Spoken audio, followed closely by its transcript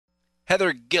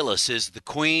Heather Gilles is the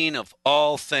queen of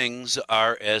all things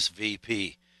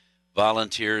RSVP.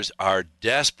 Volunteers are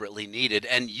desperately needed,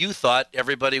 and you thought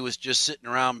everybody was just sitting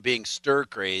around being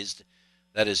stir-crazed.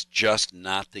 That is just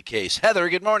not the case. Heather,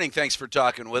 good morning. Thanks for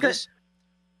talking with us.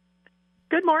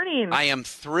 Good morning. I am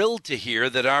thrilled to hear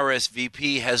that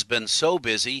RSVP has been so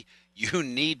busy, you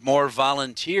need more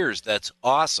volunteers. That's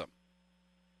awesome.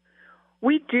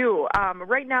 We do.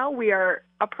 Right now we are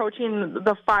approaching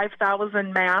the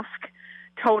 5,000 mask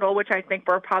total, which I think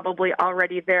we're probably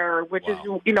already there, which is,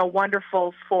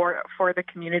 wonderful for the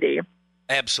community.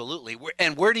 Absolutely.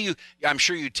 And where do you, I'm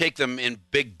sure you take them in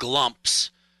big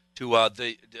glumps to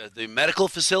the medical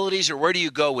facilities, or where do you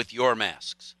go with your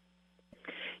masks?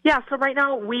 Yeah, so right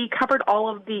now we covered all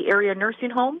of the area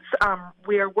nursing homes.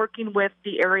 We are working with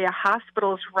the area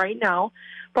hospitals right now,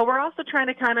 but we're also trying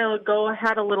to kind of go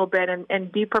ahead a little bit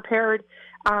and be prepared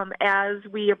as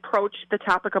we approach the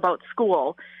topic about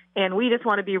school. And we just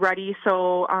want to be ready,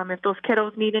 so if those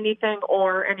kiddos need anything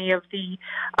or any of the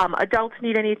adults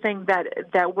need anything,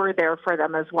 that we're there for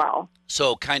them as well.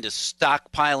 So kind of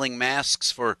stockpiling masks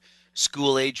for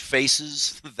school-age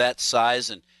faces that size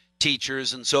and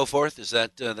teachers and so forth? Is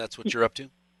that that's what you're up to?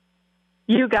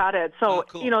 You got it. So,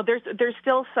 cool. There's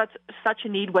still such a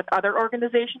need with other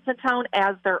organizations in town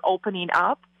as they're opening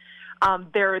up.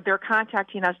 They're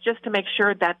contacting us just to make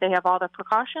sure that they have all the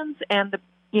precautions and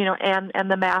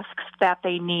the masks that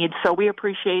they need. So we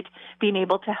appreciate being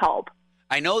able to help.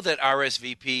 I know that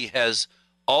RSVP has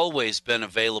always been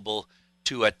available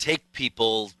to take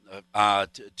people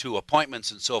to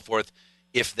appointments and so forth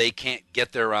if they can't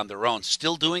get there on their own.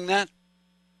 Still doing that?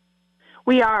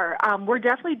 We are. We're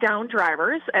definitely down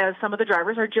drivers, as some of the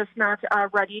drivers are just not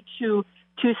ready to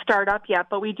start up yet.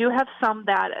 But we do have some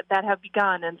that have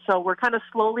begun, and so we're kind of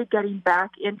slowly getting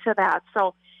back into that.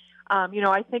 So,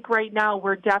 I think right now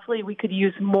we could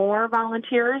use more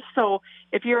volunteers. So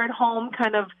if you're at home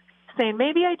kind of saying,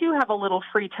 maybe I do have a little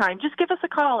free time, just give us a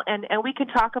call, and we can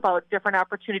talk about different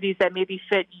opportunities that maybe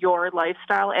fit your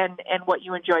lifestyle and what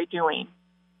you enjoy doing.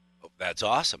 That's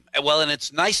awesome. Well, and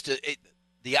it's nice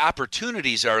the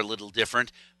opportunities are a little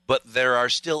different, but there are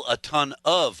still a ton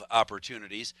of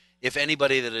opportunities. If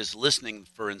anybody that is listening,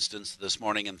 for instance, this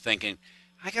morning and thinking,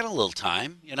 I got a little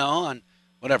time, on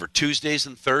whatever, Tuesdays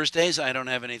and Thursdays, I don't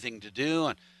have anything to do.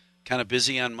 I'm kind of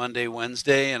busy on Monday,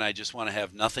 Wednesday, and I just want to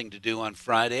have nothing to do on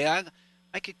Friday.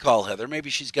 I could call Heather.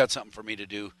 Maybe she's got something for me to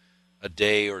do a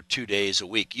day or 2 days a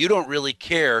week. You don't really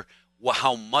care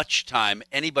how much time.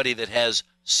 Anybody that has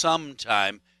some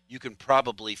time, you can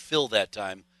probably fill that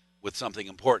time with something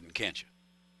important, can't you?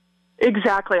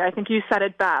 Exactly. I think you said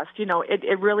it best.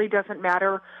 It really doesn't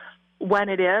matter when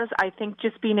it is. I think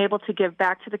just being able to give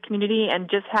back to the community and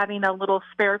just having a little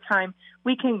spare time,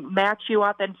 we can match you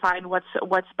up and find what's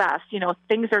best.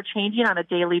 Things are changing on a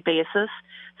daily basis.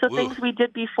 So Ooh. Things we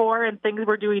did before and things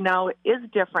we're doing now is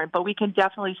different, but we can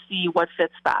definitely see what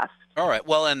fits best. All right.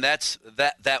 Well, and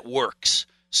that works.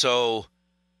 So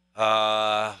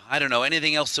I don't know.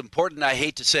 Anything else important? I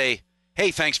hate to say, hey,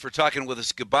 thanks for talking with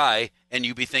us. Goodbye. And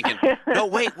you be thinking, no,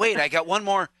 wait, I got one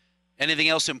more. Anything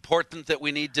else important that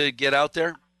we need to get out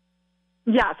there?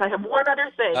 Yes, I have one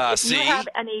other thing. If you have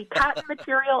any cotton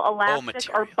material, elastic,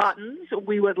 or buttons,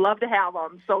 we would love to have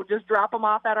them. So just drop them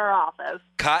off at our office.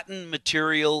 Cotton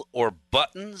material or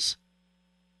buttons?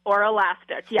 Or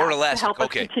elastic, yes. Or elastic, to help us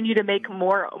continue to make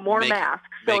more masks.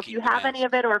 So if you have any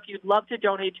of it or if you'd love to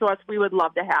donate to us, we would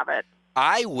love to have it.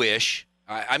 I wish,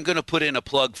 I'm going to put in a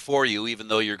plug for you, even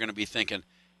though you're going to be thinking,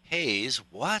 Hayes,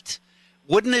 what?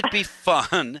 Wouldn't it be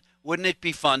fun? Wouldn't it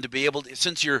be fun to be able to,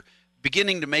 since you're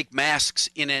beginning to make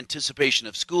masks in anticipation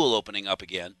of school opening up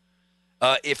again,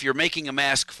 if you're making a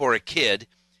mask for a kid,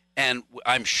 and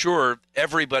I'm sure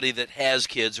everybody that has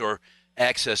kids or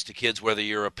access to kids, whether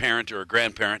you're a parent or a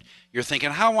grandparent, you're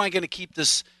thinking, how am I going to keep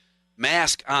this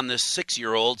mask on this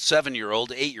 6-year-old,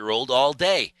 7-year-old, 8-year-old all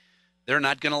day? They're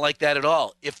not going to like that at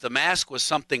all. If the mask was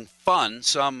something fun,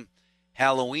 some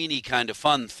Halloween-y kind of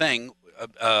fun thing,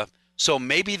 so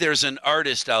maybe there's an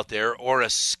artist out there or a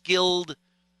skilled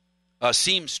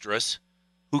seamstress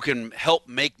who can help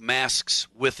make masks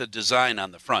with a design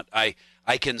on the front. I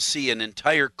can see an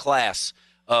entire class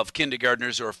of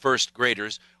kindergartners or first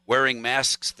graders wearing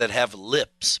masks that have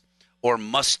lips or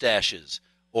mustaches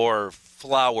or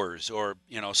flowers or,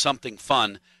 something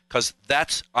fun, because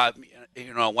that's,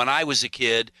 when I was a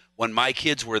kid, when my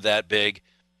kids were that big,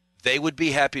 they would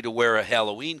be happy to wear a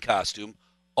Halloween costume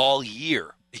all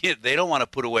year. They don't want to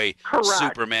put away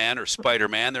Superman or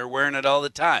Spider-Man. They're wearing it all the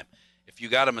time. If you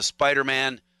got them a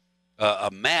Spider-Man, a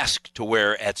mask to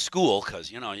wear at school,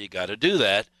 because, you got to do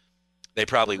that, They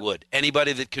probably would.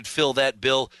 Anybody that could fill that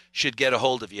bill should get a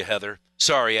hold of you, Heather.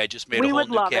 Sorry, I just made a We whole would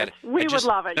new love it. We would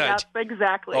love it. Yes,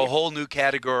 exactly. a whole new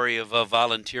category of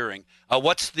volunteering.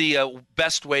 What's the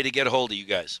best way to get a hold of you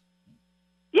guys?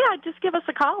 Yeah, just give us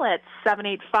a call at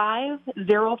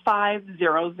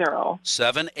 785-0500.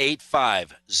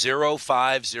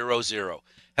 785-0500.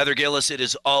 Heather Gilles, it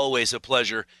is always a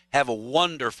pleasure. Have a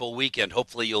wonderful weekend.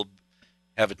 Hopefully you'll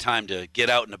have a time to get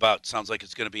out and about. Sounds like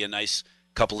it's going to be a nice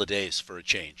couple of days for a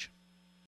change.